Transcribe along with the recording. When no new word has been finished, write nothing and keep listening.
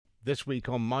This week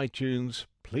on My Tunes,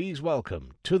 please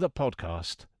welcome to the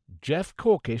podcast, Jeff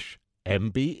Corkish,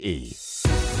 MBE.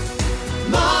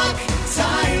 Mark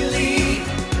Tiley,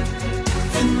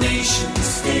 the Nation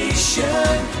Station,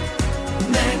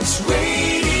 Manx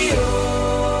Radio.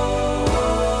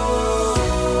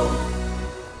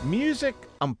 Music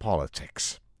and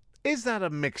politics. Is that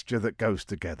a mixture that goes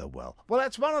together well? Well,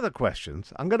 that's one of the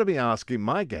questions I'm going to be asking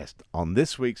my guest on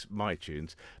this week's My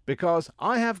Tunes, because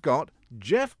I have got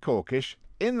Jeff Corkish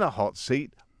in the hot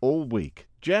seat all week.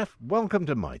 Jeff, welcome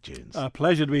to My Tunes. A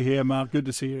pleasure to be here, Mark. Good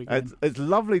to see you again. It's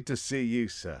lovely to see you,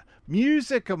 sir.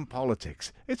 Music and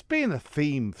politics. It's been a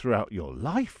theme throughout your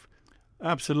life.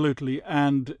 Absolutely.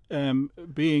 And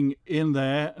being in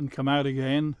there and come out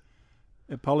again,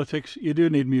 politics, you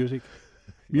do need music.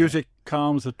 Music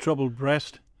calms the troubled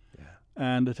breast,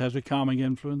 and it has a calming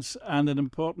influence. And an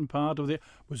important part of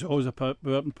was always an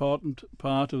important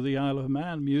part of the Isle of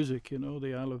Man. Music,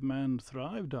 the Isle of Man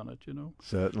thrived on it.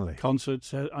 Certainly.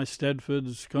 Concerts,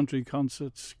 Eisteddfods, country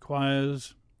concerts,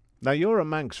 choirs. Now you're a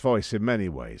Manx voice in many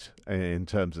ways, in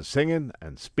terms of singing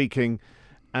and speaking,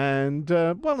 and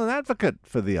an advocate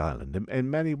for the island in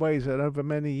many ways and over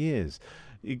many years.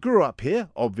 You grew up here,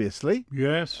 obviously.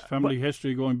 Yes, family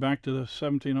history going back to the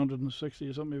 1760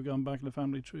 or something. We've gone back in the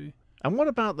family tree. And what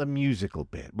about the musical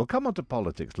bit? We'll come on to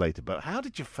politics later, but how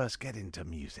did you first get into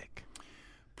music?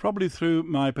 Probably through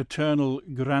my paternal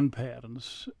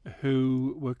grandparents,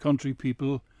 who were country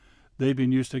people. They'd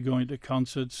been used to going to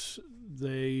concerts.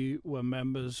 They were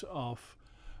members of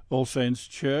All Saints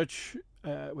Church,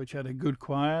 which had a good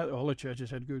choir. All the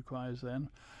churches had good choirs then.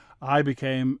 I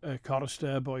became a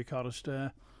boy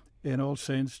chorister in All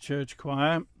Saints Church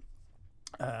Choir,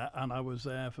 and I was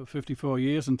there for 54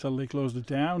 years until they closed it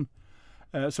down.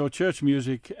 So church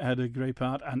music had a great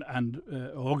part, and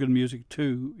organ music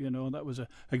too, that was a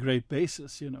great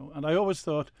basis, And I always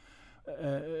thought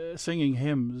singing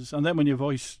hymns, and then when your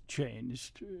voice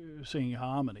changed, singing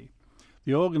harmony.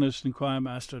 The organist and choir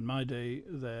master in my day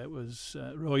there was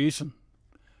Roy Eason,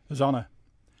 His Honour,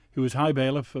 who was High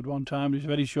Bailiff at one time. He was a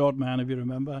very short man, if you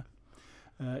remember.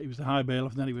 He was the High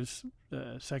Bailiff, and then he was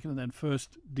second and then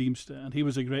first Deemster, and he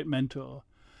was a great mentor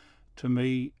to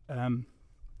me.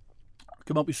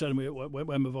 Come up, he said to me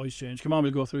when my voice changed, come on,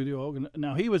 we'll go through the organ.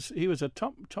 Now, he was a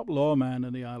top law man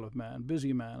in the Isle of Man,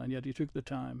 busy man, and yet he took the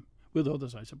time, with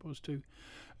others, I suppose, too.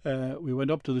 We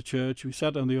went up to the church, we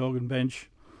sat on the organ bench,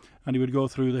 and he would go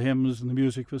through the hymns and the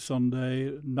music for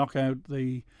Sunday, knock out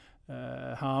the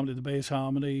harmony, the bass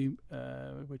harmony,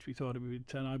 which we thought it would be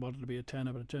 10. I wanted to be a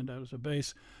tenor, but it turned out it was a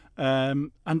bass,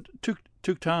 and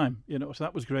took time, so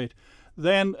that was great.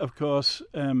 Then, of course,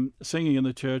 singing in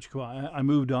the church choir, I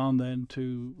moved on then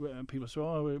to people said,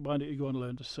 "Oh, why don't you go and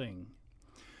learn to sing?"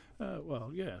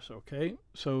 Well, yes, okay.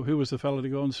 So who was the fellow to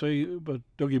go and see? But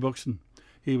Dougie Buxton.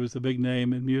 He was the big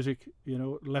name in music,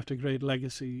 left a great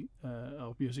legacy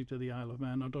of music to the Isle of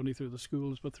Man, not only through the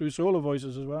schools, but through solo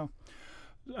voices as well.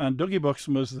 And Dougie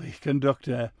Buxton was the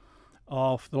conductor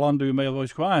of the London Male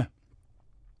Voice Choir.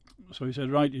 So he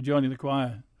said, right, you're joining the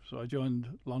choir. So I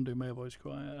joined London Male Voice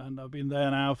Choir, and I've been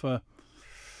there now for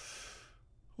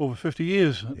over 50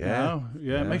 years now.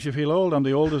 Yeah, it makes you feel old. I'm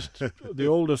the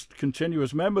oldest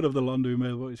continuous member of the London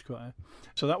Male Voice Choir.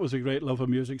 So that was a great love of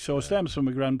music. So it stems from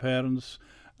my grandparents,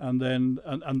 and then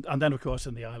of course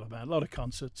in the Isle of Man, a lot of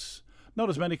concerts. Not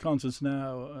as many concerts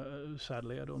now,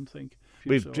 sadly, I don't think.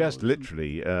 We've just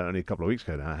literally, only a couple of weeks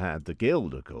ago now, had the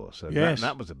Guild, of course. And yes.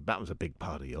 that was a big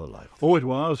part of your life. Oh, it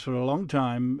was for a long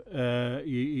time. I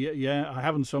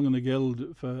haven't sung in the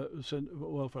Guild for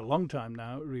a long time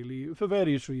now, really, for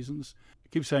various reasons. I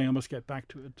keep saying I must get back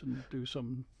to it and do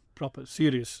some proper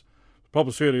serious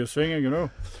singing,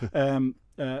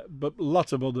 but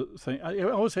lots of other things.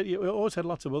 You always had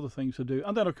lots of other things to do,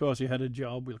 and then of course you had a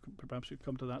job. Perhaps we'll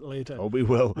come to that later. Oh, we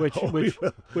will.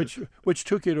 Which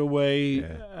took it away,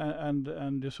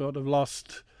 and you sort of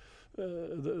lost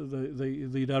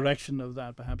the direction of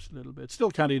that perhaps a little bit.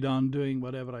 Still carried on doing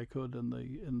whatever I could in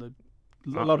the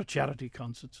a lot of charity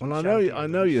concerts. Well, I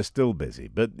know you're still busy,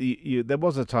 but there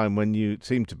was a time when you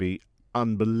seemed to be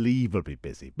unbelievably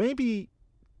busy. Maybe,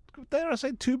 dare I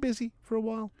say, too busy for a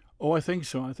while. Oh, I think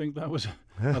so. I think that was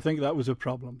a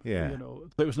problem. Yeah.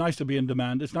 It was nice to be in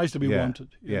demand. It's nice to be wanted.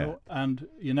 You know, and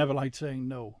you never liked saying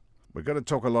no. We're going to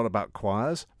talk a lot about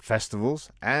choirs, festivals,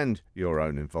 and your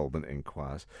own involvement in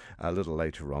choirs a little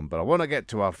later on. But I want to get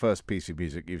to our first piece of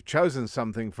music. You've chosen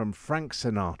something from Frank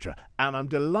Sinatra, and I'm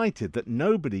delighted that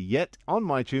nobody yet on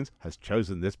MyTunes has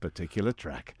chosen this particular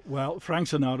track. Well, Frank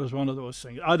Sinatra is one of those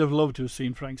things. I'd have loved to have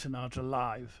seen Frank Sinatra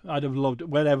live. I'd have loved it,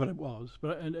 wherever it was,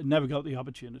 but I never got the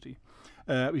opportunity.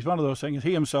 He's one of those things.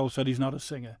 He himself said he's not a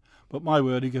singer, but my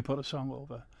word, he could put a song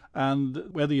over. And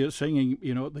whether you're singing,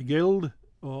 at the Guild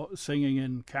or singing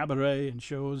in cabaret and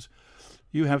shows,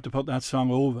 you have to put that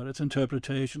song over. It's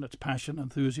interpretation, it's passion,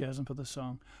 enthusiasm for the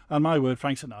song. And my word,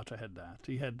 Frank Sinatra had that.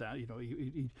 He had that.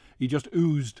 He just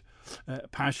oozed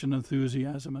passion,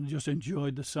 enthusiasm, and just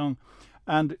enjoyed the song.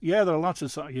 And yeah, there are lots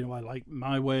of songs. I like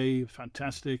My Way,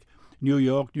 fantastic. New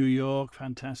York, New York,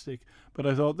 fantastic. But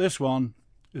I thought this one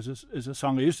is a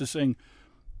song I used to sing.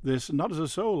 This not as a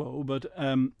solo, but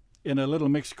in a little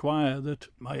mixed choir that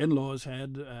my in-laws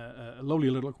had, a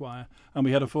lovely little choir, and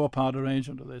we had a 4-part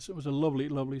arrangement of this. It was a lovely,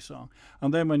 lovely song.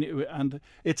 And then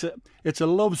it's a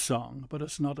love song, but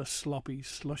it's not a sloppy,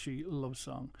 slushy love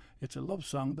song. It's a love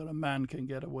song that a man can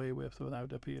get away with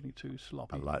without appearing too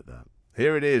sloppy. I like that.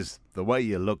 Here it is, The Way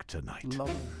You Look Tonight. Love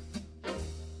it.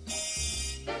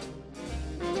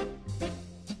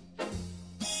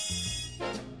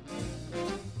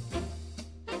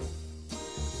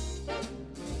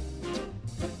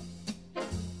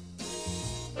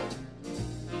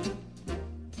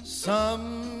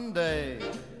 Someday,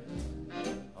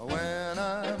 when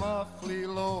I'm awfully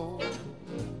low,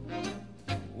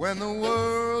 when the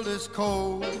world is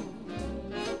cold,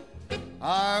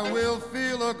 I will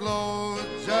feel a glow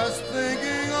just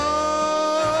thinking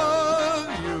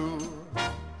of you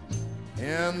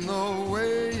in the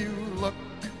way you look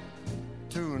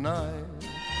tonight.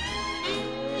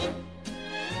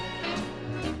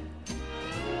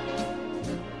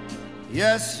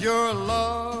 Yes, you're lovely,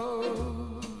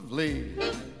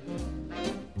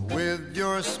 with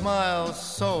your smile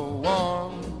so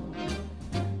warm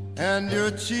and your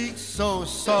cheeks so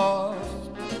soft.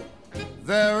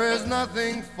 There is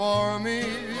nothing for me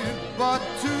but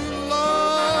to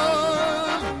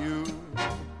love you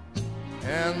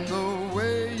and the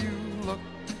way you look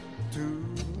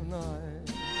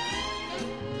tonight.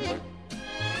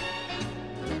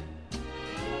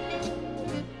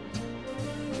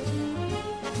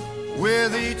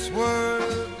 With each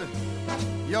word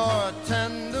your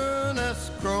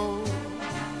tenderness grows,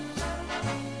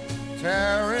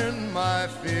 tearing my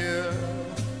fear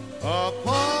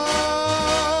apart.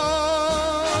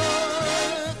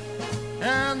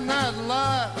 And that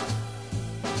laugh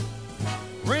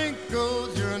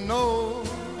wrinkles your nose,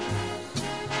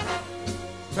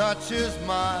 touches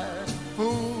my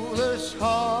foolish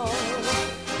heart.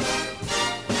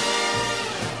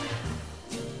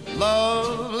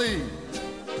 Lovely,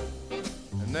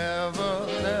 never,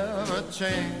 never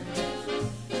change.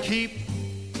 Keep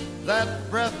that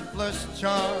breathless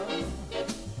charm.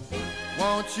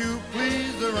 Won't you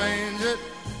please arrange it?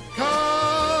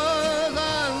 'Cause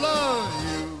I love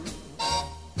you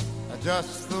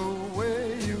just the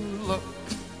way you look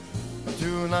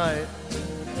tonight.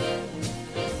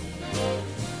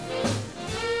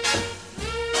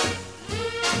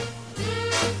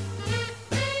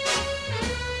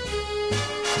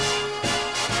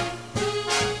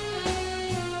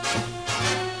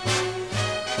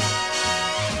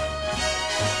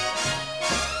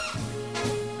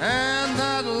 And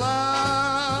that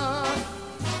laugh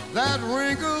that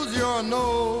wrinkles your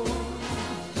nose,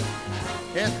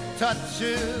 it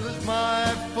touches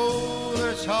my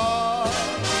foolish heart.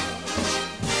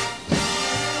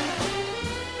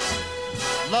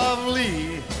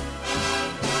 Lovely,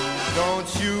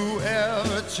 don't you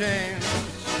ever change.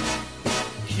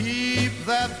 Keep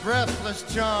that breathless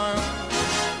charm.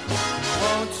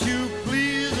 Won't you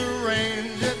please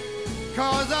arrange it?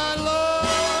 'Cause I love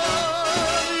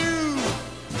you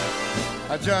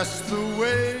just the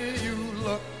way you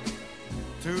look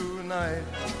tonight.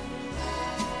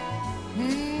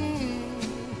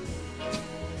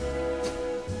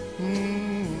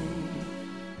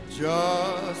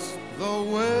 Just the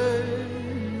way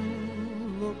you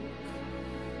look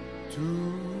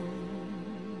tonight.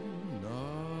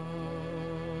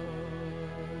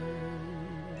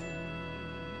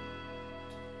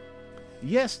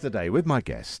 Yesterday, with my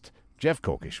guest, Jeff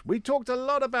Corkish, we talked a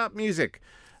lot about music,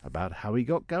 about how he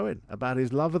got going, about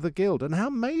his love of the Guild, and how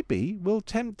maybe we'll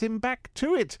tempt him back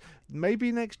to it,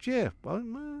 maybe next year. Well,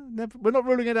 we're not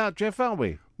ruling it out, Jeff, are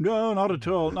we? No, not at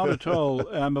all, not at all.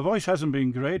 My voice hasn't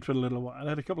been great for a little while. I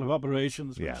had a couple of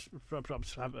operations, which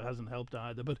perhaps hasn't helped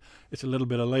either, but it's a little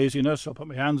bit of laziness. I'll put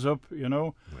my hands up, you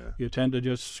know. Yeah. You tend to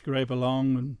just scrape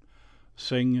along, and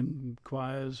sing in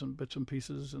choirs and bits and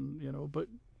pieces, and but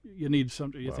you need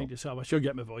something. You think to yourself, I should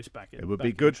get my voice back in. It would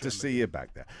be good to see you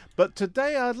back there. But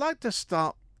today I'd like to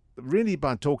start really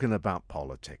by talking about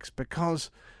politics,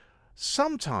 because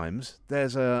sometimes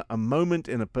there's a moment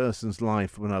in a person's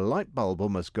life when a light bulb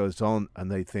almost goes on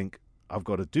and they think, I've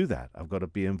got to do that. I've got to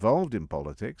be involved in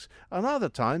politics. And other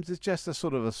times it's just a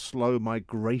sort of a slow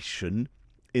migration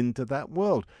into that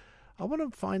world. I want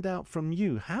to find out from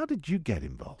you, how did you get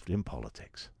involved in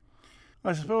politics?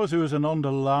 I suppose there was an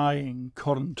underlying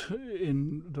current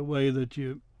in the way that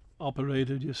you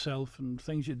operated yourself and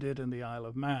things you did in the Isle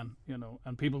of Man,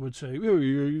 and people would say,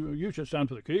 you should stand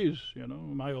for the Keys,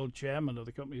 my old chairman of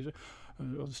the company,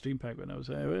 or the steam pack when I was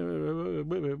there,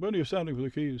 when are you standing for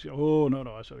the Keys? Oh, no,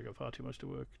 I sort of got far too much to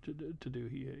work to do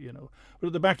here, But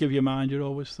at the back of your mind, you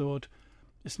always thought,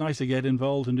 it's nice to get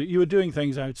involved, and you were doing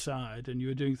things outside, and you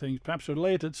were doing things perhaps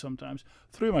related sometimes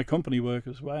through my company work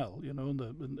as well, in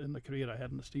the career I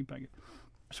had in the steam packet.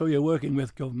 So you're working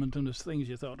with government, and there's things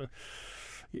you thought,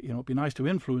 it'd be nice to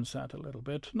influence that a little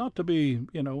bit, not to be,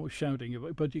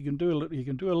 shouting, but you can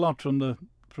do a lot from the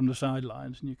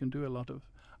sidelines, and you can do a lot of.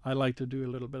 I like to do a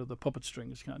little bit of the puppet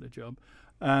strings kind of job,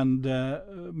 and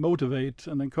motivate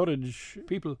and encourage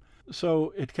people.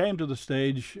 So it came to the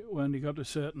stage when you got to a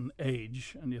certain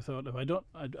age, and you thought,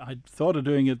 I'd thought of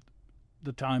doing it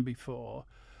the time before,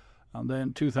 and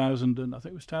then 2000, and I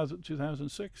think it was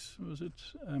 2006, was it?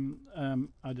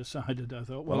 I decided, I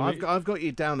thought, well, I've got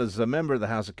you down as a member of the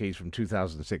House of Keys from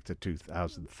 2006 to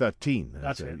 2013.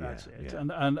 That's it. Yeah.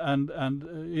 And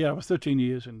I was 13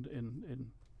 years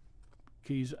in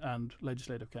Keys and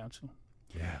Legislative Council.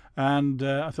 Yeah. And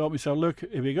I thought to myself, look,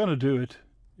 if you're going to do it,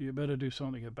 you better do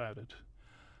something about it.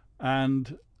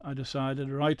 And I decided,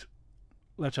 right,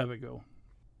 let's have a go.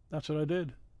 That's what I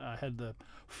did. I had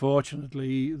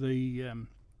fortunately the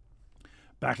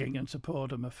backing and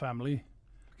support of my family,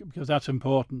 because that's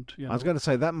important. I was going to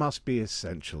say that must be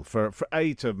essential for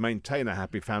to maintain a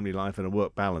happy family life and a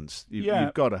work balance.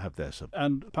 You've got to have their support.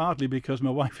 And partly because my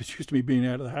wife is used to me being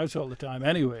out of the house all the time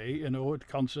anyway, at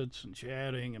concerts and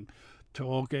sharing and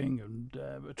talking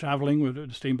and travelling. With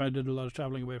the steam, I did a lot of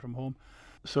travelling away from home,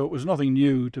 so it was nothing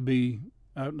new to be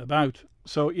out and about.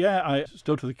 So I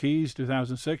stood for the Keys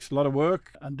 2006, a lot of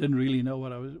work, and didn't really know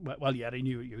what I was. Well, I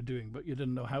knew what you were doing, but you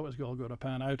didn't know how it was all going to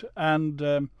pan out. And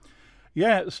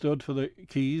stood for the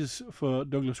Keys for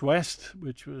Douglas West,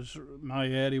 which was my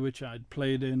area, which I'd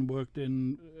played in, worked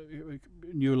in,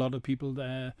 knew a lot of people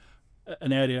there,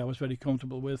 an area I was very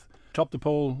comfortable with. Topped the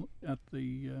poll at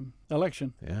the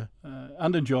election,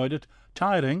 and enjoyed it.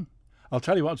 Tiring. I'll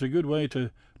tell you what, it's a good way to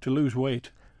lose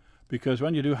weight, because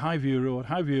when you do Highview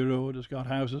Road has got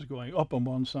houses going up on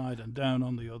one side and down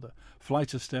on the other,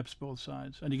 flights of steps both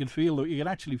sides, and you can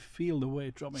actually feel the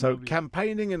weight dropping. So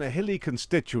campaigning in a hilly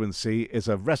constituency is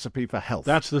a recipe for health.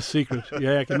 That's the secret.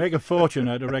 I can make a fortune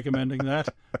out of recommending that.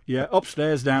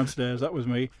 Upstairs, downstairs, that was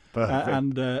me.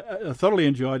 And I thoroughly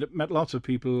enjoyed it, met lots of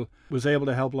people, was able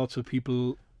to help lots of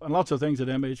people, and lots of things that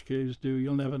MHKs do,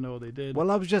 you'll never know they did.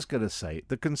 Well, I was just going to say,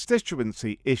 the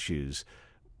constituency issues,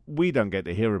 we don't get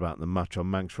to hear about them much on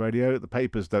Manx Radio. The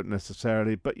papers don't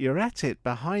necessarily, but you're at it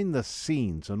behind the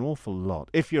scenes an awful lot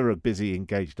if you're a busy,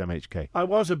 engaged MHK. I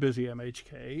was a busy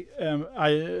MHK.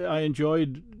 I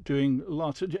enjoyed doing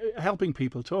lots of helping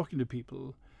people, talking to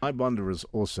people. I wonder as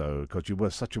also, because you were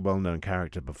such a well-known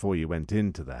character before you went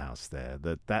into the house there,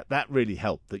 that really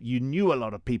helped, that you knew a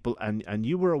lot of people and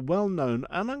you were a well-known,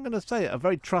 and I'm going to say it, a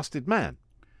very trusted man.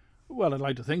 Well, I'd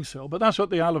like to think so, but that's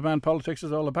what the Isle of Man politics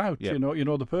is all about. Yep. You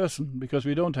know the person, because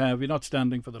you're not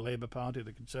standing for the Labour Party,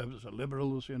 the Conservatives or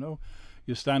Liberals.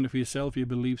 You're standing for yourself, your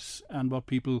beliefs, and what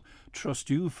people trust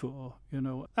you for.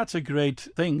 That's a great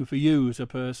thing for you as a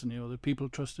person. That people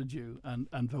trusted you and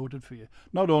voted for you.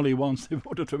 Not only once, they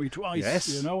voted for me twice. Yes.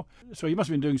 So you must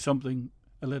have been doing something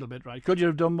a little bit right. Could you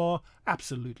have done more?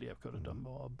 Absolutely, I could have done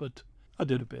more, but I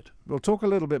did a bit. We'll talk a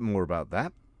little bit more about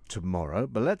that tomorrow,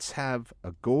 but let's have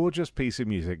a gorgeous piece of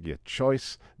music. Your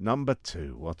choice number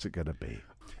 2. What's it going to be?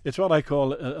 It's what I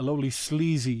call a lovely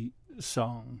sleazy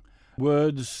song.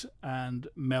 Words and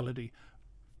melody.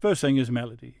 First thing is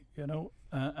melody,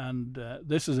 and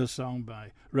this is a song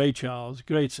by Ray Charles,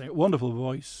 great singer, wonderful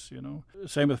voice,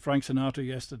 Same with Frank Sinatra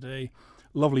yesterday,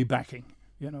 lovely backing,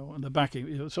 and the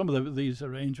backing, some of these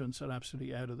arrangements are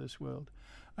absolutely out of this world.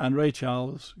 And Ray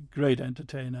Charles, great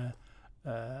entertainer,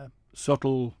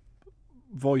 subtle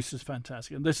voice is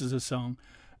fantastic. And this is a song,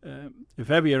 if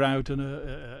ever you're out in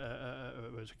a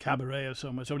cabaret or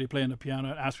somewhere, somebody playing the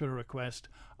piano, ask for a request,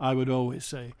 I would always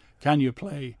say, can you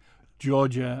play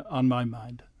Georgia on My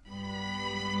Mind?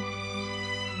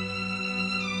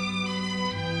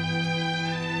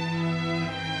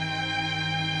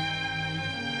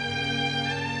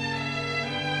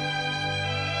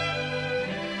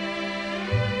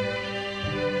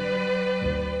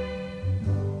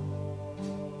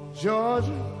 Georgia,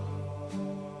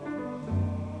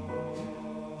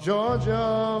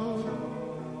 Georgia,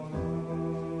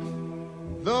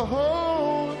 the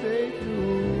whole day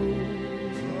through.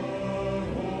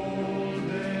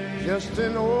 Just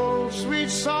an old sweet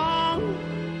song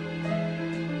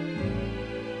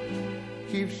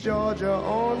keeps Georgia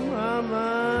on my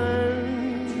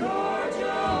mind.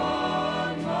 Georgia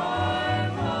on my mind.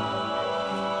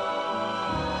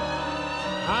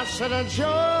 I said,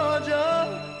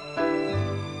 Georgia,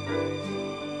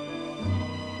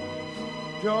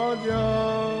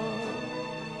 Georgia,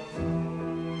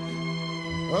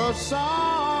 a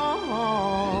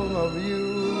song of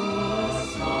you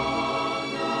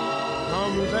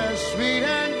comes as sweet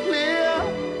and clear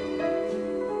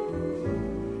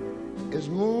as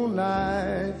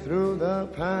moonlight through the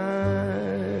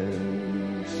pines.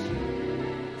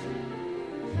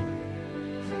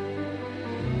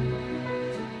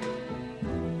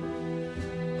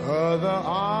 Other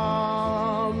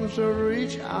arms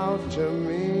reach out to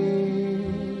me,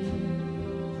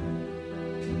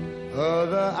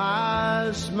 other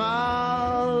eyes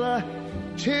smile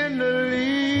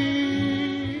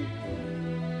tenderly.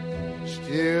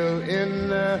 Still in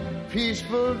the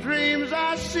peaceful dreams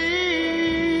I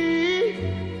see,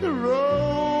 the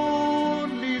road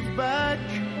leads back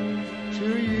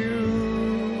to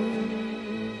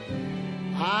you.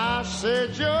 I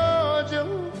said, Georgia,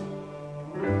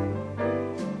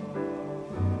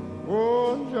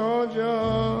 oh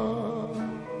Georgia,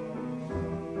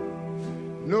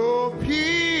 no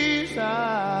peace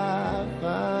I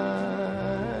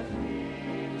find,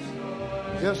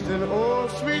 just an old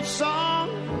sweet song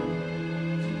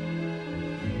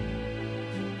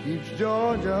keeps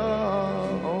Georgia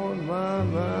on my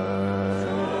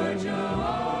mind. Georgia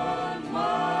on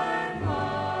my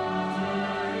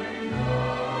mind.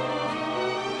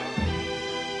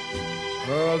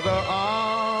 Other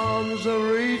arms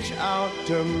reach out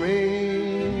to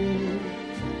me,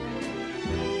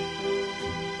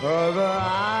 other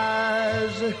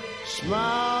eyes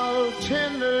smile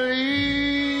tenderly.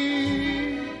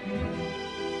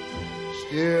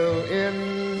 Still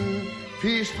in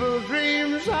peaceful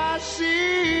dreams I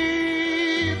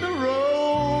see, the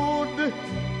road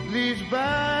leads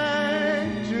back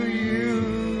to you.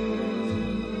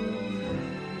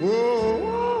 Oh,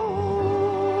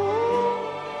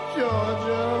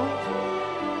 Georgia,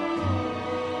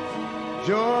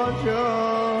 Georgia,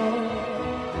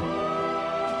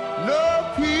 no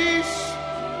peace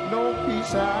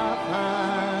I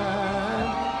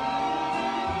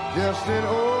find, just an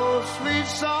old sweet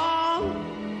song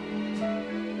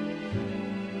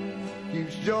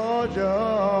keeps Georgia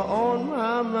on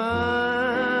my mind. Georgia on my mind.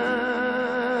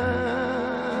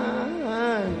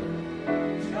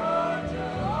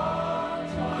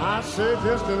 I said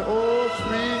just an old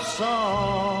sweet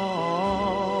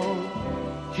song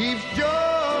keeps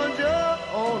Georgia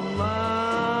on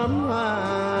my mind.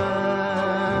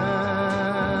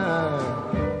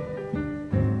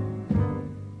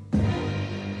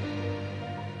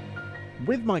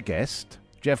 With my guest,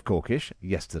 Jeff Corkish,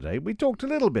 yesterday, we talked a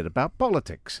little bit about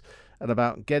politics and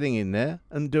about getting in there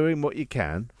and doing what you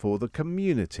can for the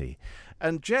community.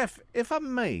 And Jeff, if I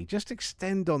may, just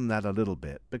extend on that a little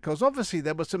bit, because obviously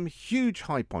there were some huge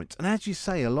high points. And as you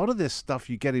say, a lot of this stuff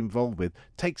you get involved with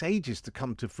takes ages to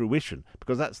come to fruition,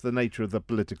 because that's the nature of the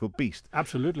political beast.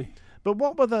 Absolutely. But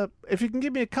what were if you can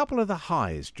give me a couple of the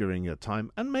highs during your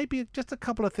time, and maybe just a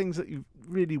couple of things that you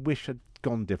really wish had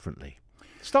gone differently.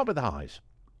 Start with the highs.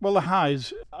 Well, the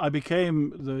highs, I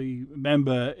became the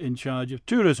member in charge of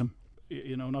tourism.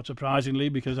 You know, not surprisingly,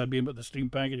 because I'd been with the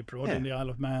steam package promoting the Isle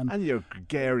of Man. And you're a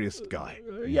gregarious guy.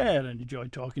 Yeah, and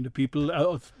enjoyed talking to people.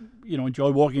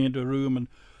 Enjoy walking into a room and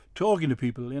talking to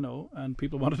people, and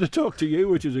people wanted to talk to you,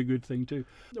 which is a good thing too.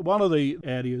 One of the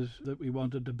areas that we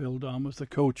wanted to build on was the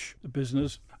coach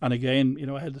business. And again,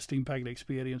 I had the steam packet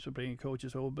experience of bringing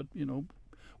coaches over, but,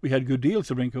 we had good deals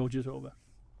to bring coaches over.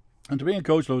 And to bring a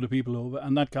coach load of people over,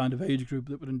 and that kind of age group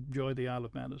that would enjoy the Isle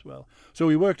of Man as well. So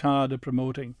we worked hard at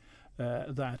promoting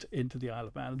that into the Isle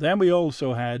of Man. Then we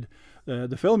also had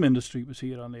the film industry was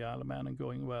here on the Isle of Man and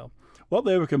going well. What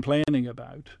they were complaining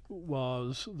about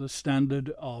was the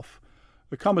standard of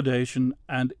accommodation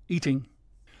and eating.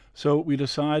 So we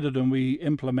decided and we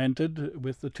implemented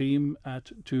with the team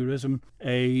at Tourism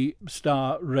a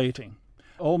star rating.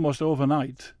 Almost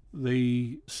overnight,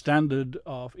 the standard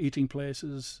of eating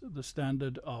places, the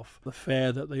standard of the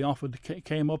fare that they offered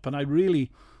came up, and I really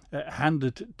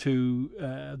handed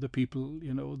to the people,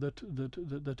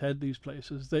 that had these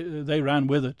places. They ran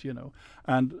with it,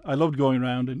 and I loved going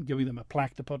around and giving them a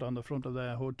plaque to put on the front of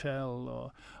their hotel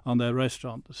or on their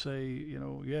restaurant to say,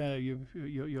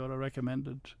 you're a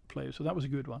recommended place. So that was a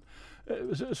good one.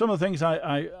 Some of the things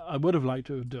I would have liked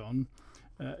to have done.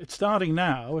 It's starting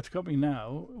now. It's coming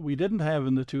now. We didn't have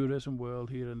in the tourism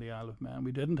world here in the Isle of Man.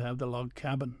 We didn't have the log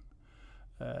cabin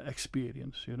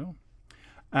experience,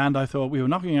 And I thought we were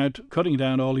cutting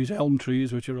down all these elm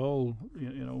trees, which are all,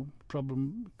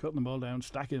 problem, cutting them all down,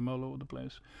 stacking them all over the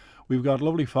place. We've got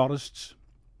lovely forests.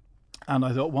 And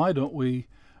I thought, why don't we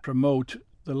promote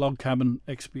the log cabin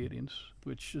experience,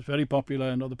 which is very popular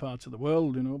in other parts of the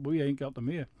world, but we ain't got them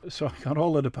here. So I got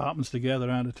all the departments together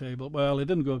around a table. Well, it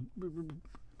didn't go...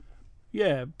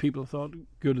 Yeah, people thought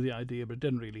good of the idea, but it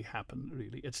didn't really happen,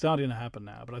 really. It's starting to happen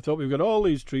now. But I thought we've got all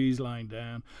these trees lying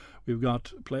down. We've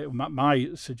got...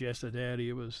 My suggested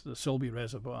area was the Sulby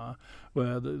Reservoir,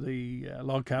 where the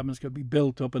log cabins could be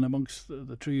built up and amongst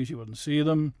the trees you wouldn't see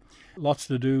them. Lots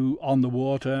to do on the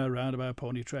water, roundabout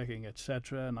pony trekking,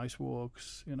 etc. Nice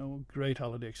walks, great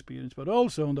holiday experience. But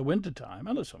also in the winter time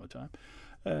and the summertime,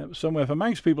 somewhere for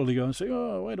Manx people to go and say,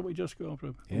 oh, why don't we just go for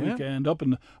a weekend up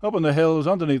in the hills,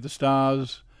 underneath the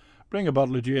stars, bring a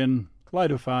bottle of gin,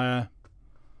 light a fire.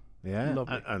 Yeah,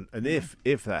 and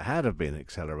if that had have been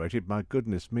accelerated, my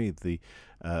goodness me, the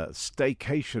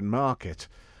staycation market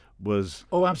was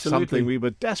something we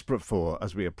were desperate for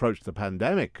as we approached the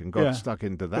pandemic and got stuck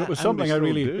into that. But it was something I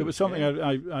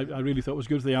really thought was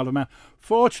good for the Isle of Man.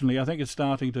 Fortunately, I think it's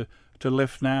starting to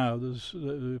lift now. There's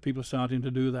people starting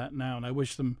to do that now, and I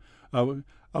wish them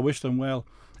well.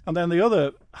 And then the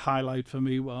other highlight for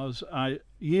me was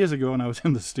years ago when I was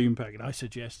in the Steam Packet, I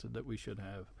suggested that we should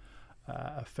have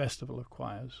a festival of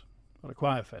choirs, or a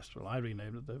choir festival. I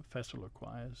renamed it the Festival of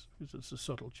Choirs because it's a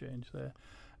subtle change there.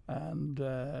 And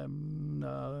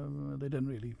they didn't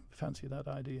really fancy that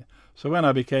idea. So when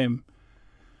I became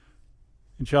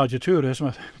in charge of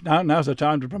tourism, now's the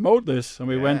time to promote this. And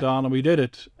we went on and we did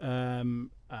it. And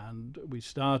we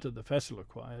started the Festival of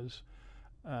Choirs.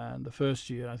 And the first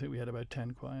year, I think we had about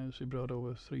 10 choirs. We brought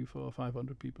over 300, 400,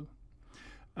 500 people.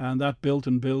 And that built.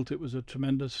 It was a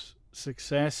tremendous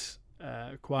success.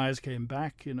 Choirs came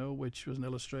back, which was an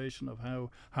illustration of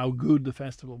how good the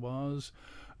festival was.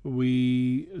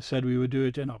 We said we would do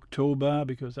it in October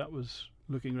because that was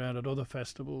looking around at other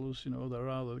festivals. There are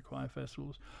other choir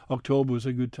festivals. October was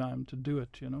a good time to do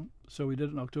it, So we did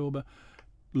it in October.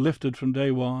 Lifted from day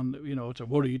one. It's a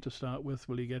worry to start with.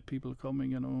 Will you get people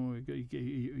coming?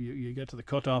 You get to the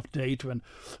cut-off date when,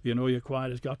 your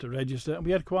choir has got to register. And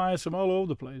we had choirs from all over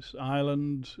the place.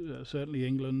 Ireland, certainly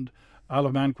England. Isle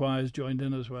of Man choirs joined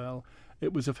in as well.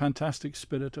 It was a fantastic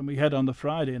spirit, and we had on the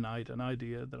Friday night an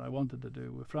idea that I wanted to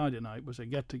do. Friday night was a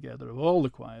get-together of all the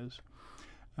choirs,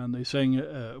 and they sing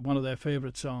one of their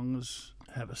favourite songs,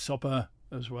 have a supper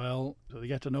as well, so they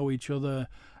get to know each other,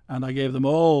 and I gave them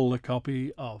all a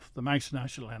copy of the Manx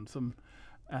National Anthem,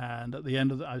 and at the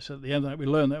end of the night we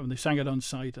learned that when they sang it on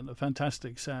site, and the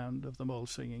fantastic sound of them all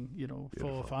singing, 400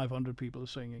 or 500 people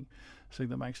sing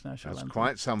the Manx National Anthem. That's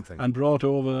quite something. And brought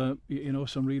over,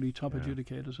 some really top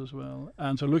adjudicators as well.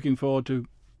 And so looking forward to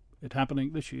it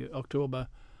happening this year, October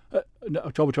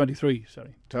 23,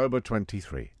 sorry. October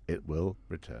 23, it will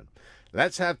return.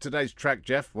 Let's have today's track,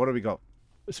 Jeff. What have we got?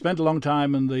 Spent a long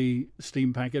time in the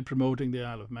Steam Packet promoting the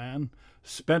Isle of Man.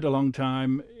 Spent a long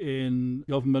time in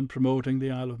government promoting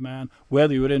the Isle of Man.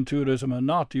 Whether you were in tourism or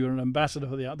not, you were an ambassador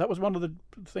for the Isle. That was one of the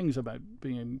things about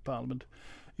being in Parliament.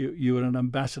 You were an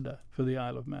ambassador for the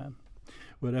Isle of Man,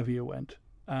 wherever you went.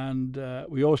 And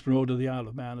we always promoted the Isle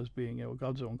of Man as being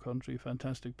God's own country,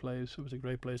 fantastic place. It was a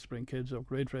great place to bring kids up,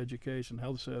 great for education,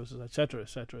 health services, etc.,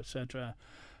 etc., etc.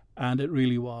 And it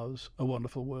really was a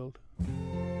wonderful world.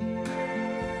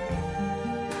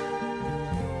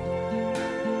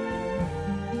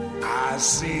 I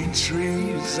see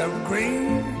trees of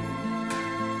green,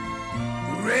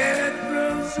 red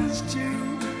roses too.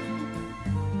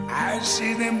 I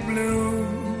see them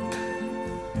bloom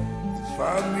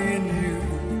for me and you,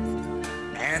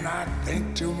 and I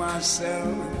think to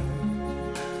myself,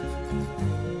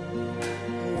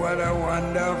 what a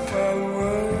wonderful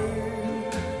world.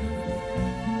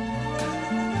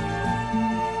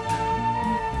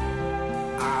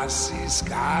 I see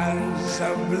skies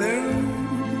of blue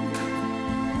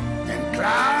and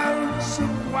clouds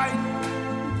of white,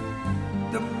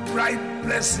 the bright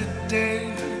blessed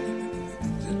day,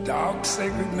 the dark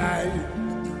sacred night,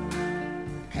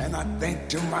 and I think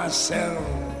to myself,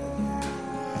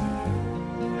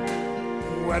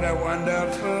 what a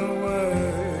wonderful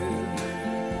world.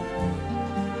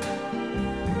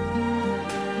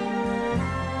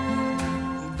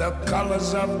 the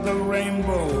colors of the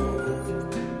rainbow,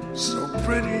 so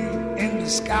pretty in the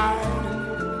sky,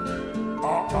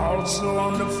 are also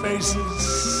on the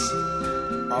faces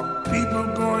of people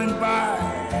going by.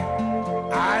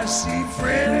 I see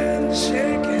friends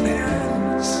shaking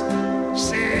hands,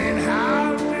 saying,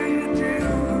 how do you do?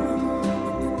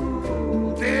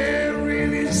 They're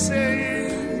really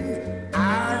saying,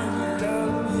 I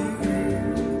love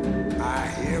you. I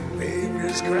hear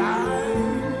babies cry.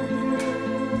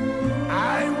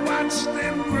 I watch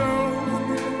them grow.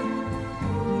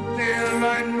 They'll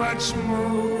learn much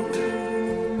more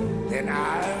than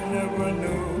I never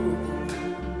knew.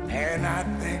 And I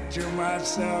think to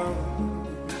myself,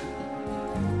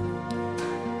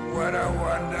 what a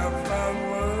wonderful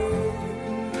world.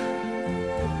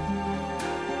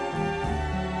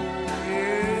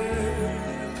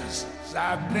 Yes, I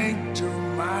think to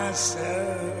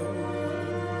myself,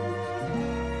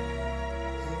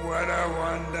 what a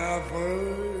wonderful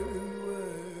world.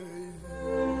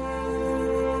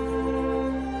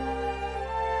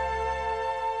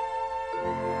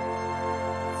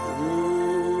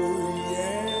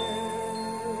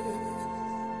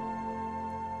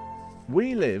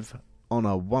 We live on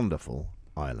a wonderful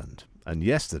island, and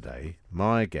yesterday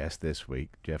my guest this week,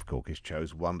 Jeff Corkish,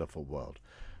 chose Wonderful World.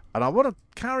 And I want to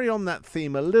carry on that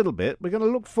theme a little bit. We're going to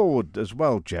look forward as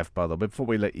well, Jeff, by the way, before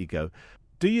we let you go.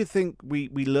 Do you think we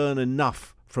learn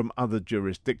enough from other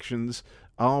jurisdictions?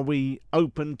 Are we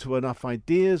open to enough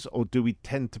ideas, or do we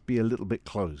tend to be a little bit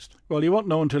closed? Well, you won't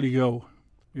know until you go.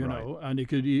 You Right. know, and you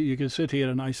could sit here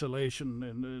in isolation,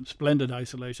 in splendid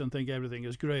isolation, and think everything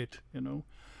is great, you know.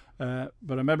 But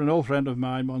I remember an old friend of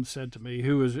mine once said to me,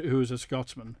 who was a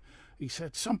Scotsman, he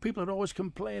said, some people are always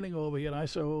complaining over here. I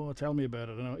said, oh, tell me about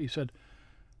it. You know, he said,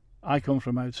 I come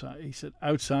from outside. He said,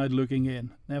 outside looking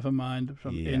in, never mind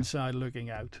from inside looking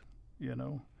out, you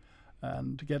know.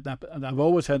 And to get that, and I've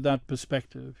always had that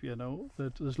perspective, you know,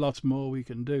 that there's lots more we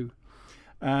can do.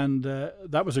 And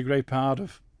that was a great part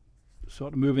of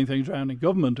sort of moving things around in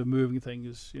government and moving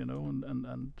things, you know,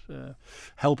 and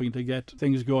helping to get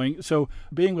things going. So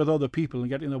being with other people and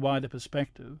getting the wider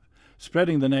perspective,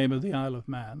 spreading the name of the Isle of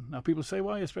Man. Now people say,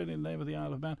 why are you spreading the name of the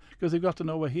Isle of Man? Because they've got to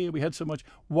know we're here. We had so much.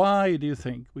 Why do you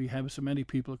think we have so many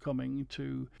people coming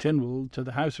to Tynwald, to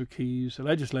the House of Keys, the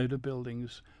legislative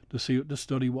buildings, to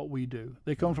study what we do?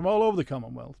 They come from all over the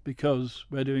Commonwealth because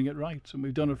we're doing it right, and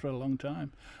we've done it for a long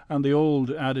time. And the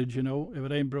old adage, you know, if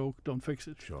it ain't broke, don't fix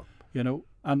it. Sure. You know,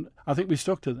 and I think we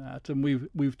stuck to that, and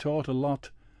we've taught a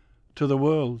lot to the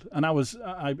world, and I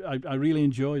really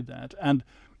enjoyed that. And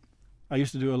I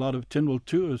used to do a lot of Tynwald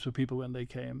tours for people when they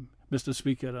came. Mr.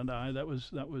 Speaker and I, that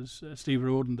was Steve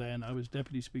Roden then. I was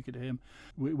deputy speaker to him.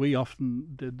 We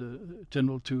often did the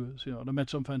Tynwald tours, you know, and I met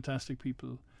some fantastic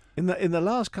people. In the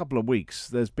last couple of weeks,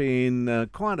 there's been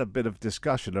quite a bit of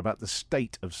discussion about the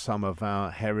state of some of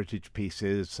our heritage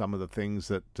pieces, some of the things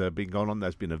that have been going on.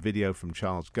 There's been a video from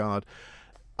Charles Gard.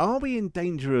 Are we in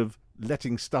danger of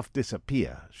letting stuff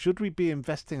disappear? Should we be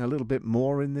investing a little bit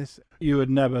more in this? You would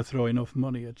never throw enough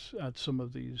money at some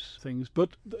of these things,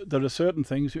 but there are certain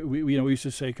things. We used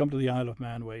to say, come to the Isle of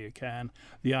Man where you can.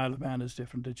 The Isle of Man is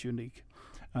different; it's unique,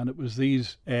 and it was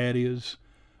these areas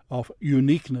of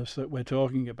uniqueness that we're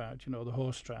talking about, you know, the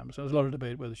horse trams. There's a lot of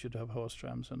debate whether we should have horse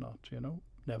trams or not, you know.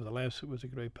 Nevertheless, it was a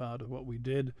great part of what we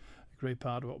did, a great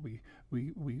part of what we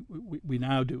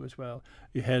now do as well.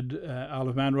 You had Isle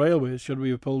of Man Railways. Should we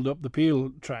have pulled up the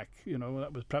Peel track? You know,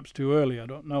 that was perhaps too early, I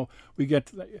don't know. We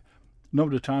get a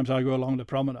number of times I go along the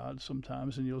promenade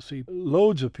sometimes, and you'll see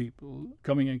loads of people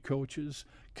coming in coaches,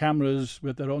 cameras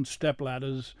with their own step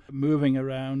ladders, moving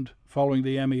around, following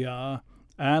the MER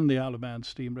and the Isle of Man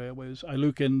steam railways. I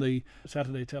look in the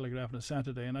Saturday Telegraph on a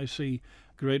Saturday and I see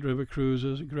Great River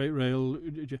Cruises, Great Rail,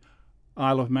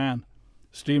 Isle of Man,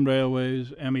 steam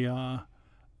railways, MER,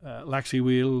 Laxey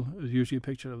Wheel is usually a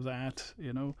picture of that,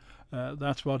 you know.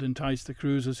 That's what enticed the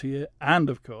cruisers here, and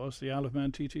of course the Isle of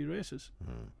Man TT races.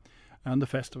 And the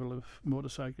Festival of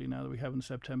Motorcycling now that we have in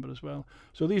September as well.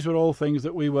 So these were all things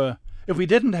that if we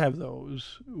didn't have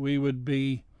those, we would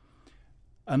be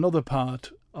another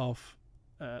part of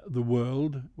the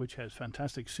world, which has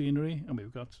fantastic scenery, and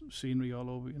we've got scenery all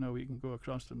over. You know, you can go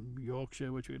across to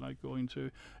Yorkshire, which we like going to.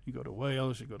 You go to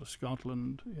Wales, you go to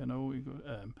Scotland. You know, you go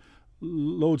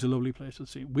loads of lovely places to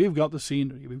see. We've got the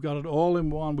scenery. We've got it all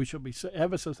in one. We should be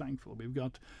ever so thankful. We've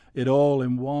got it all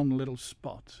in one little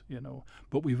spot. You know,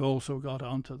 but we've also got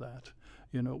onto that.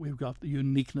 You know, we've got the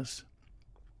uniqueness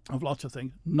of lots of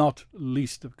things. Not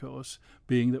least, of course,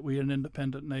 being that we are an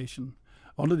independent nation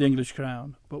under the English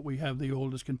crown, but we have the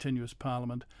oldest continuous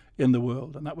parliament in the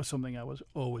world, and that was something I was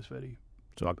always very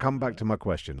So I'll come back to my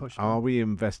question. Push Are we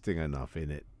investing enough in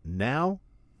it now,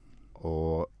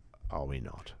 or are we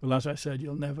not? Well, as I said,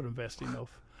 you'll never invest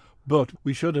enough. But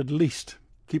we should at least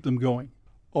keep them going.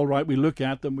 All right, we look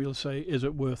at them, we'll say, is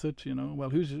it worth it? You know, well,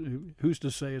 who's to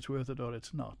say it's worth it or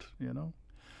it's not, you know?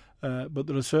 But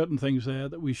there are certain things there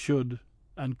that we should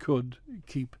and could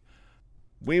keep.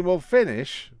 We will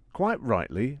finish, quite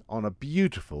rightly, on a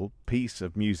beautiful piece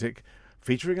of music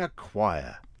featuring a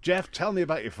choir. Jeff, tell me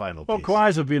about your final Well, piece.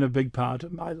 choirs have been a big part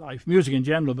of my life, music in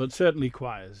general, but certainly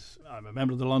choirs. I'm a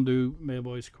member of the Lundu Male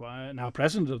Voice Choir, now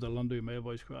president of the Lundu Male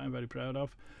Voice Choir, I'm very proud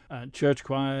of, and church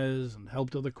choirs, and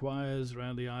helped other choirs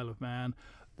around the Isle of Man.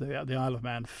 The Isle of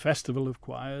Man Festival of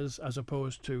Choirs, as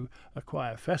opposed to a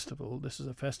choir festival. This is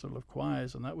a festival of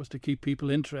choirs, and that was to keep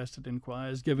people interested in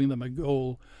choirs, giving them a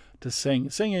goal to sing.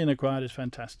 Singing in a choir is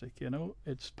fantastic, you know.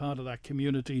 It's part of that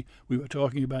community. We were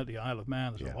talking about the Isle of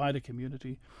Man as a wider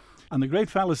community. And the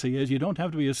great fallacy is you don't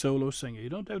have to be a solo singer. You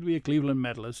don't have to be a Cleveland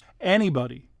medalist.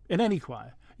 Anybody, in any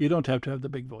choir, you don't have to have the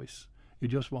big voice. You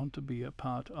just want to be a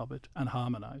part of it and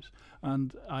harmonise.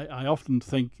 And I often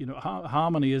think, you know,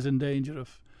 harmony is in danger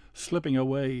of slipping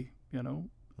away, you know.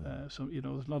 So, you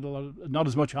know, there's not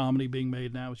as much harmony being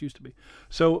made now as used to be.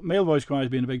 So Male Voice Choir has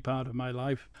been a big part of my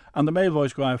life. And the Male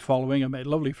Voice Choir following, I made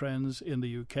lovely friends in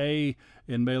the UK,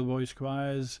 in Male Voice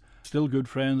Choirs. Still good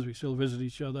friends, we still visit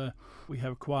each other. We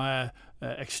have choir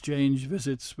exchange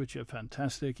visits, which are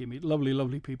fantastic. You meet lovely,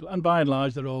 lovely people. And by and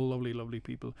large, they're all lovely, lovely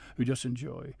people who just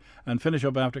enjoy. And finish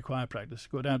up after choir practice,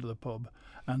 go down to the pub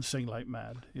and sing like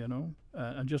mad, you know,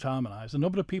 and just harmonise. The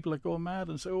number of people that go mad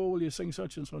and say, oh, will you sing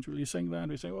such and such? Will you sing that?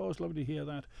 We say, oh, it's lovely to hear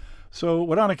that. So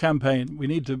we're on a campaign. We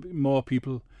need more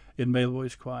people in male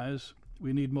voice choirs.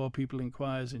 We need more people in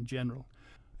choirs in general.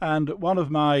 And one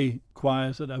of my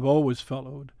choirs that I've always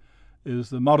followed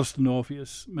is the Modeston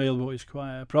Orpheus Male Voice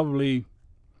Choir, probably the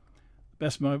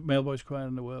best male voice choir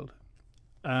in the world.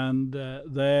 And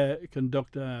their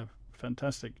conductor,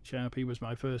 fantastic chap,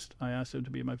 I asked him to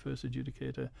be my first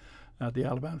adjudicator at the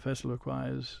Alabama Festival of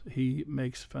Choirs. He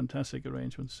makes fantastic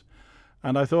arrangements.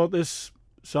 And I thought this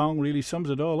song really sums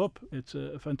it all up. It's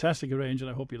a fantastic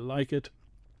arrangement. I hope you like it.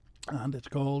 And it's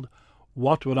called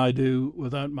What Would I Do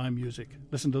Without My Music?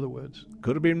 Listen to the words.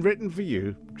 Could have been written for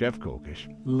you, Jeff Corkish.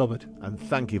 Love it. And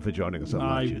thank you for joining us on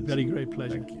My iTunes. very great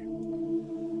pleasure. Thank you.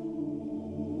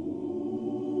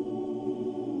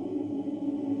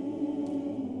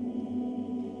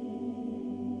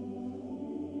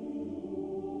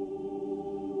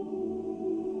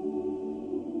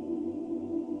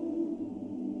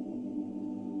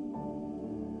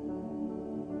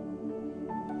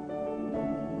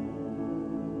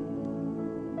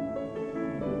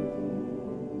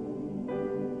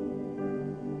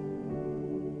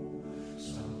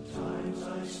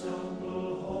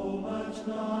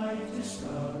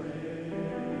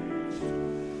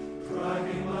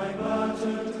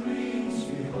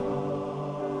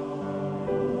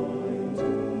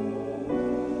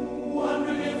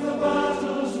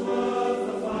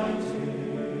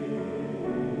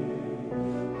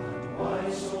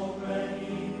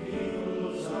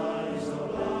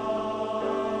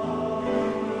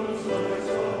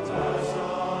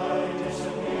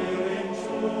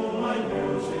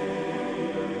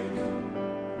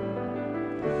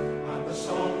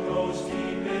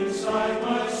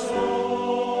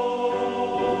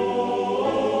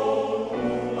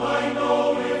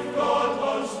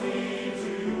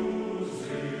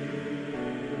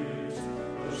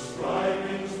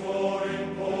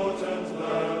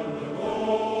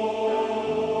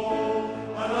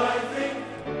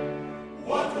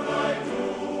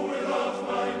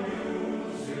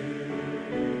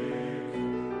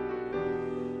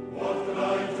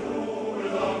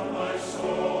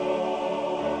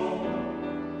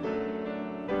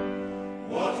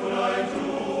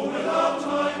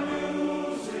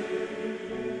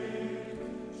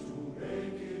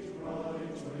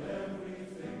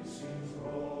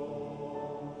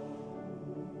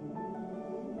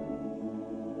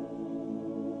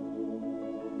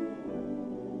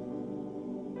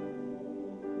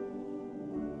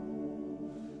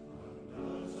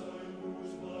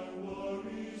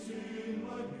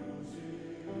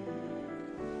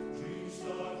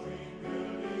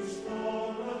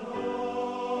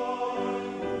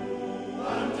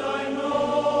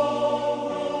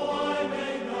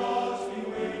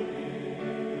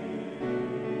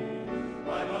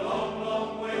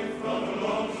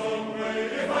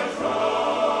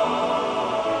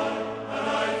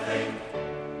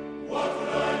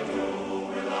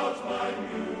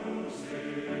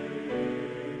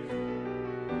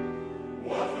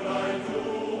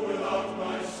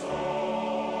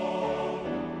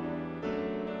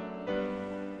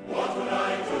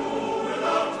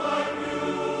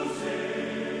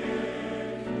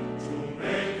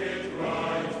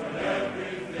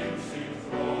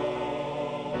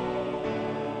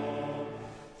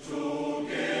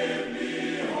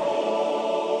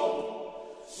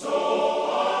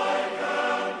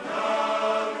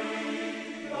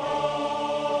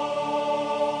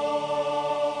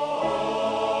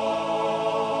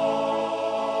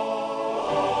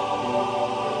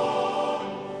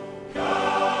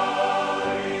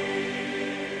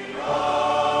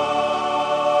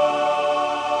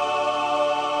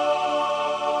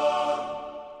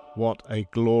 What a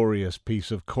glorious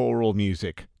piece of choral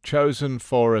music, chosen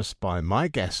for us by my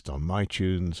guest on My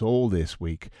Tunes all this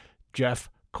week,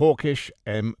 Geoff Corkish,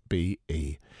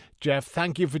 MBE. Geoff,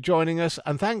 thank you for joining us,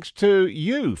 and thanks to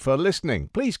you for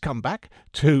listening. Please come back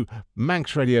to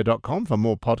manxradio.com for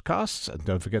more podcasts, and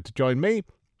don't forget to join me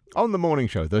on the morning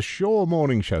show, the Shaw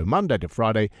Morning Show, Monday to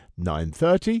Friday,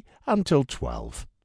 9:30 until 12.